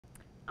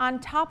on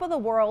top of the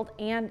world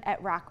and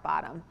at rock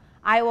bottom.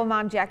 Iowa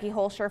mom Jackie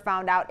Holscher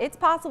found out it's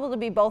possible to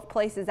be both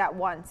places at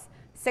once.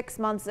 6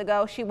 months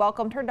ago, she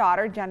welcomed her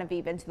daughter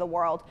Genevieve into the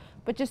world,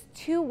 but just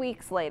 2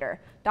 weeks later,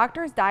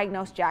 doctors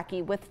diagnosed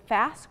Jackie with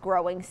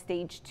fast-growing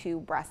stage 2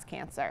 breast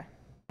cancer.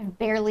 I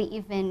barely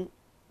even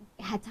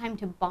had time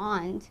to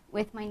bond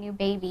with my new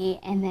baby,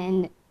 and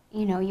then,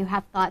 you know, you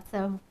have thoughts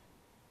of,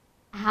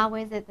 how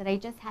is it that I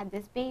just had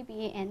this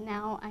baby and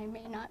now I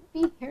may not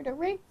be here to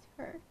raise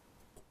her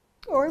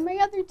or my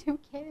other 2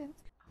 kids.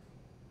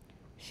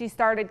 She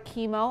started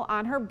chemo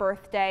on her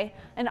birthday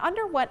and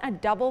underwent a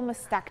double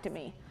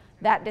mastectomy.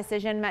 That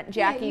decision meant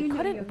Jackie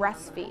couldn't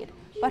breastfeed,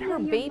 but her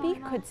baby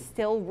could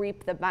still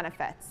reap the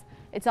benefits.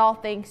 It's all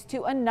thanks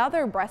to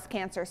another breast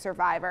cancer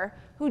survivor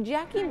who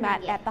Jackie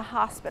met at the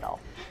hospital.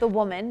 The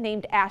woman,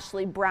 named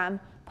Ashley Brem,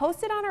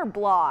 posted on her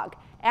blog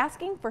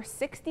asking for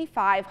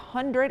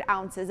 6,500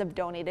 ounces of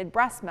donated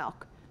breast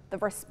milk. The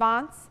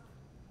response,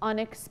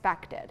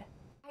 unexpected.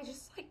 I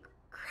just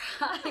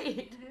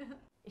cried.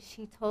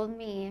 She told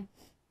me,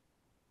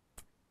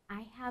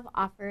 I have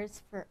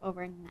offers for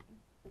over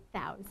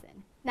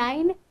 9,000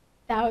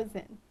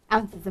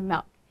 ounces of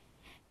milk.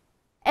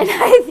 And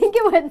I think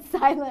it went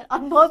silent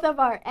on both of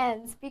our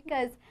ends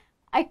because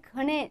I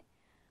couldn't,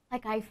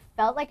 I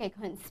felt like I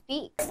couldn't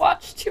speak. I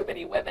watched too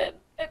many women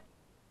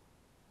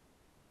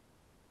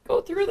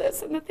go through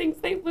this and the things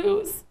they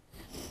lose.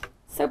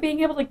 So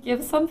being able to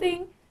give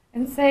something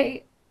and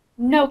say,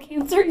 no,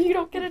 cancer, you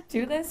don't get to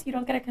do this, you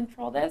don't get to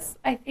control this,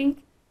 I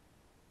think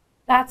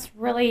that's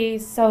really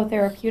so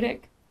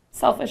therapeutic,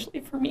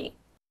 selfishly for me.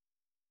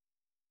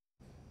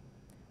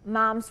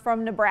 Moms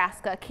from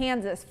Nebraska,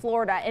 Kansas,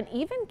 Florida, and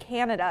even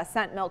Canada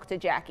sent milk to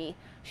Jackie.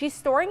 She's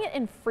storing it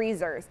in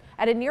freezers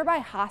at a nearby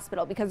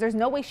hospital because there's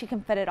no way she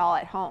can fit it all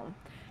at home.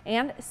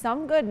 And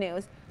some good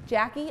news,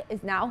 Jackie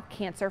is now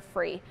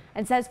cancer-free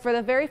and says for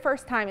the very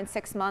first time in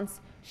 6 months,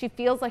 she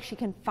feels like she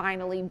can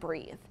finally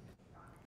breathe.